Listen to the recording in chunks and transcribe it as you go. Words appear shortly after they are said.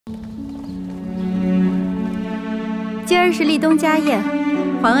今儿是立冬家宴，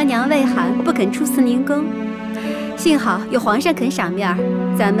皇额娘魏寒不肯出寺宁宫，幸好有皇上肯赏面儿，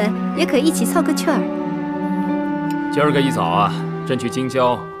咱们也可一起凑个趣儿。今儿个一早啊，朕去京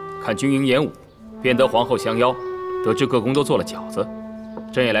郊看军营演武，便得皇后相邀，得知各宫都做了饺子，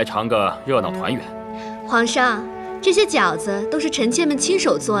朕也来尝个热闹团圆。皇上，这些饺子都是臣妾们亲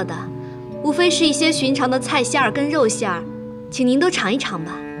手做的，无非是一些寻常的菜馅儿跟肉馅儿，请您都尝一尝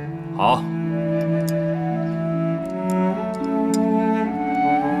吧。好。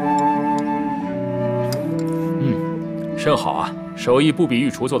 甚好啊，手艺不比御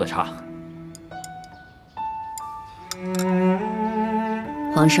厨做的差。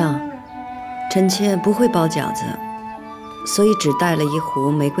皇上，臣妾不会包饺子，所以只带了一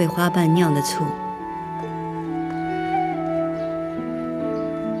壶玫瑰花瓣酿的醋。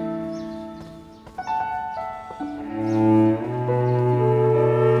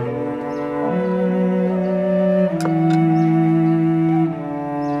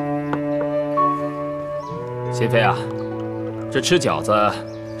贤妃啊。 这吃饺子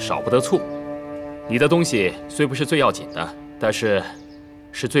少不得醋，你的东西虽不是最要紧的，但是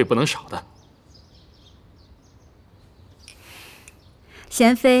是最不能少的。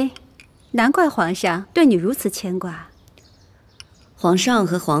贤妃，难怪皇上对你如此牵挂。皇上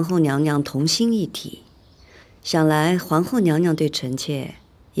和皇后娘娘同心一体，想来皇后娘娘对臣妾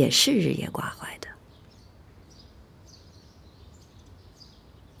也是日夜挂怀的。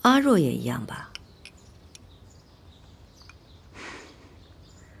阿若也一样吧？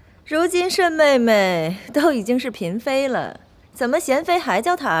 如今慎妹妹都已经是嫔妃了，怎么贤妃还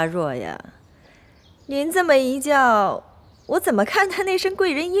叫她阿若呀？您这么一叫，我怎么看她那身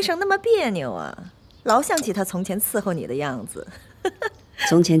贵人衣裳那么别扭啊？老想起她从前伺候你的样子。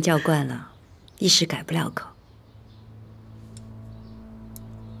从前叫惯了，一时改不了口。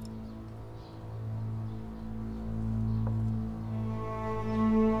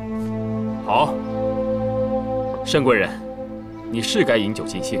好，慎贵人，你是该饮酒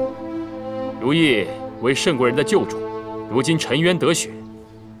尽兴。 如懿为慎贵人的救主，如今沉冤得雪，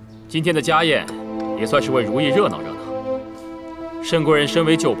今天的家宴也算是为如懿热闹热闹。慎贵人身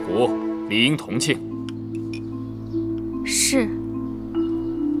为旧仆，理应同庆。是，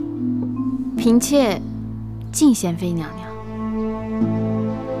嫔妾敬贤妃娘娘。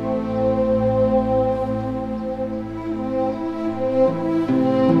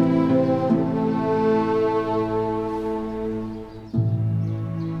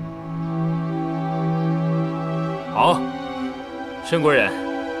好，慎贵人，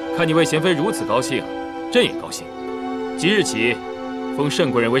看你为贤妃如此高兴，朕也高兴。即日起，封慎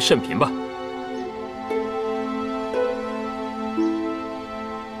贵人为慎嫔吧。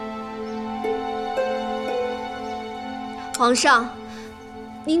皇上，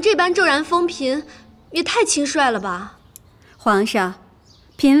您这般骤然封嫔，也太轻率了吧？皇上，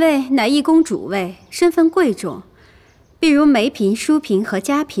嫔位乃一宫主位，身份贵重，比如梅嫔、淑嫔和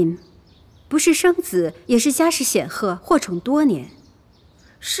嘉嫔。 不是生子，也是家世显赫，获宠多年。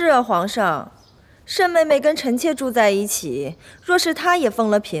是啊，皇上，慎妹妹跟臣妾住在一起，若是她也封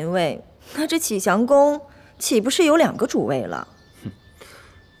了嫔位，那这启祥宫岂不是有2个主位了？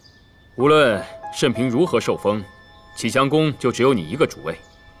无论慎嫔如何受封，启祥宫就只有你一个主位。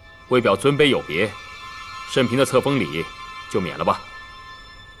为表尊卑有别，慎嫔的册封礼就免了吧。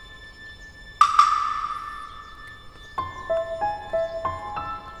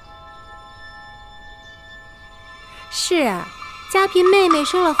 是啊，嘉嫔妹妹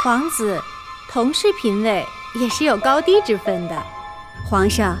生了皇子，同是嫔位，也是有高低之分的。皇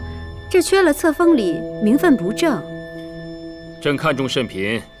上，这缺了册封礼，名分不正。朕看重慎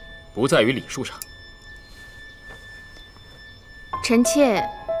嫔，不在于礼数上。臣妾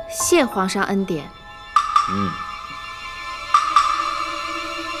谢皇上恩典。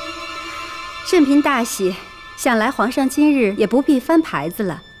慎嫔大喜，想来皇上今日也不必翻牌子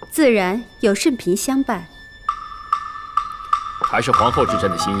了，自然有慎嫔相伴。 还是皇后知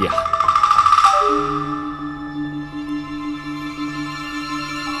朕的心意啊！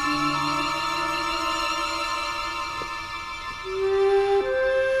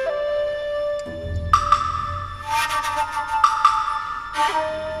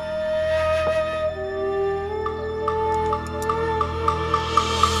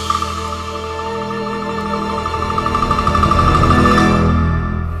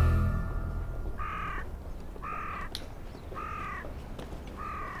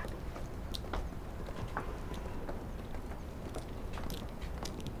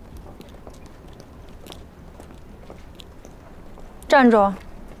站住！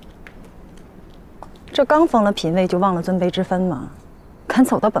这刚封了嫔位就忘了尊卑之分吗？敢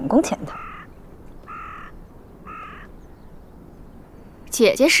走到本宫前头！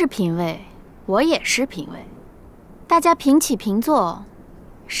姐姐是嫔位，我也是嫔位，大家平起平坐，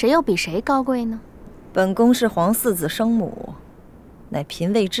谁又比谁高贵呢？本宫是皇四子生母，乃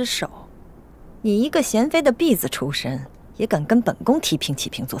嫔位之首。你一个贤妃的婢子出身，也敢跟本宫提平起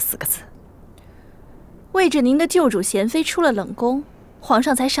平坐4个字？为着您的旧主贤妃出了冷宫，皇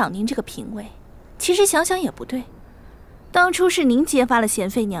上才赏您这个嫔位。其实想想也不对，当初是您揭发了贤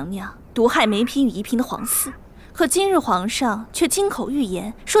妃娘娘毒害梅嫔与宜嫔的皇嗣，可今日皇上却金口玉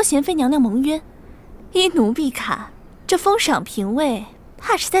言说贤妃娘娘蒙冤。依奴婢看，这封赏嫔位，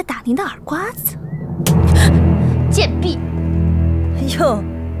怕是在打您的耳瓜子。贱婢！哟，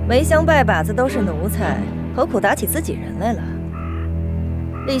没想拜把子都是奴才，何苦打起自己人来了？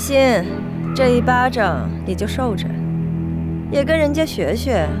立心，这一巴掌你就受着，也跟人家学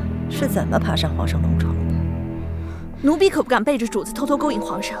学是怎么爬上皇上龙床的。奴婢可不敢背着主子偷偷勾引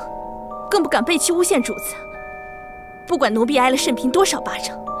皇上，更不敢背弃诬陷主子。不管奴婢挨了慎嫔多少巴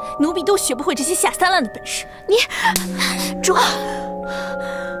掌，奴婢都学不会这些下三滥的本事。主，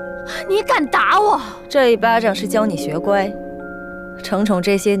你敢打我？这一巴掌是教你学乖。程宠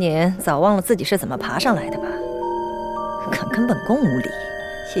这些年早忘了自己是怎么爬上来的吧？敢跟本宫无礼，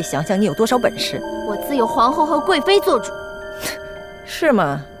也想想你有多少本事。我自有皇后和贵妃做主。是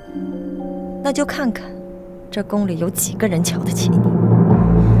吗？那就看看这宫里有几个人瞧得起你。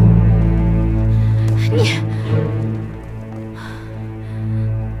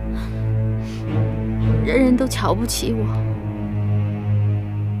人人都瞧不起我，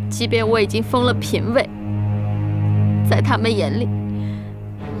即便我已经封了嫔位，在他们眼里，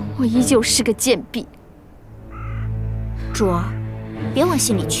我依旧是个贱婢。主儿，别往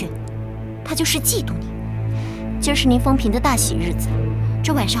心里去，他就是嫉妒你。今儿是您封嫔的大喜日子，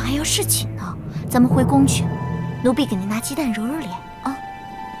这晚上还要侍寝呢，咱们回宫去，奴婢给您拿鸡蛋揉揉脸啊。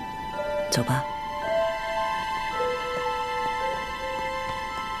走吧。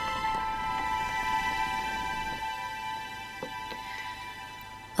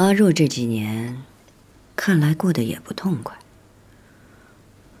阿若这几年，看来过得也不痛快。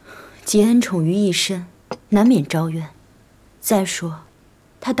集恩宠于一身，难免招怨。再说，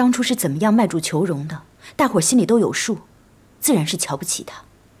他当初是怎么样卖主求荣的，大伙心里都有数，自然是瞧不起他。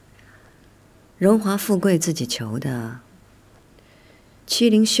荣华富贵自己求的，欺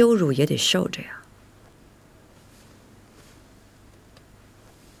凌羞辱也得受着呀。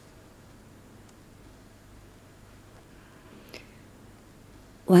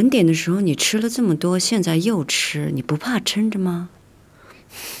晚点的时候你吃了这么多，现在又吃，你不怕撑着吗？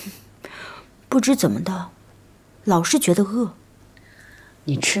不知怎么的，老是觉得饿。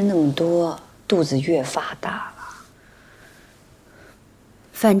你吃那么多，肚子越发大了。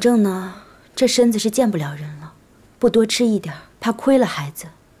反正呢，这身子是见不了人了，不多吃一点，怕亏了孩子，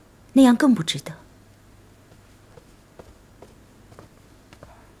那样更不值得。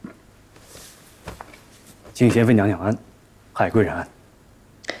敬贤妃娘娘安，海贵人安。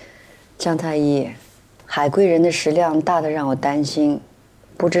姜太医，海贵人的食量大得让我担心，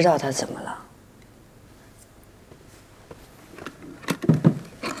不知道他怎么了。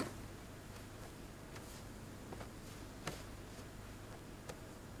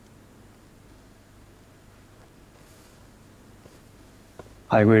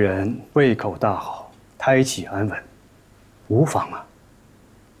海贵人胃口大好，胎气安稳，无妨啊。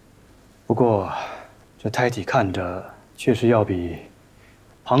不过，这胎体看着确实要比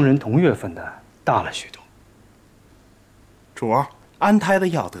旁人同月份的大了许多。主儿，安胎的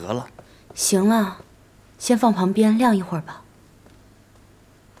药得了。行了，先放旁边晾一会儿吧。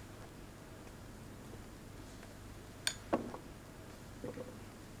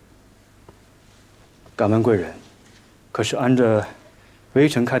敢问贵人，可是按着微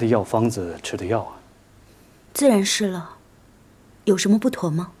臣开的药方子吃的药啊？自然是了，有什么不妥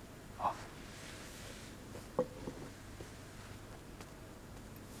吗？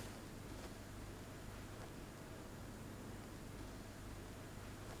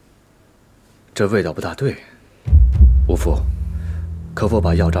这味道不大对，五父，可否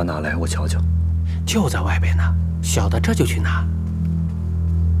把药渣拿来，我瞧瞧？就在外边呢，小的这就去拿。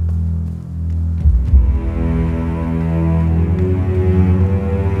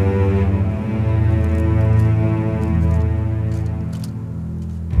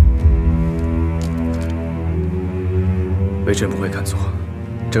微臣不会看错，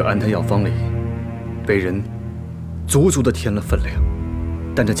这安胎药方里，被人足足的添了分量，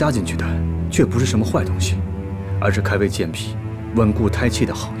但这加进去的却不是什么坏东西，而是开胃健脾、稳固胎气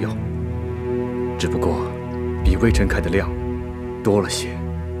的好药。只不过，比微臣开的量多了些。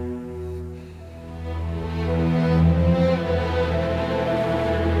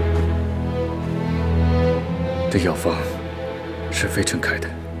这药方是微臣开的，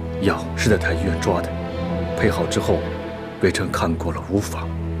药是在太医院抓的，配好之后，微臣看过了，无妨。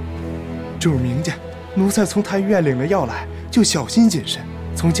主明家，奴才从太医院领了药来，就小心谨慎，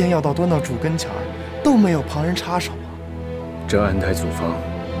从煎药到端到主跟前儿，都没有旁人插手啊。这安胎组方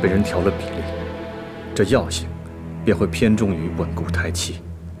被人调了比例，这药性便会偏重于稳固胎气。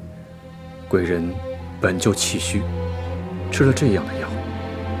贵人本就气虚，吃了这样的药，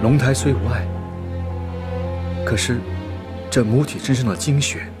龙胎虽无碍，可是这母体身上的精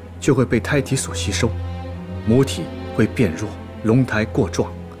血就会被胎体所吸收，母体会变弱，龙胎过壮。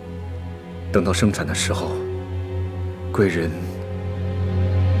等到生产的时候，贵人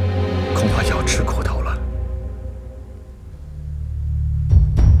恐怕要吃苦头了。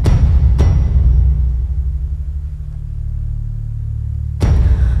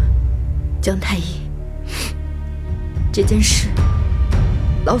姜太医，这件事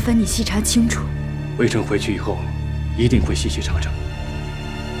劳烦你细查清楚。微臣回去以后一定会细细查证，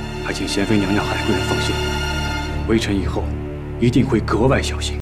还请贤妃娘娘、海贵人放心，微臣以后一定会格外小心。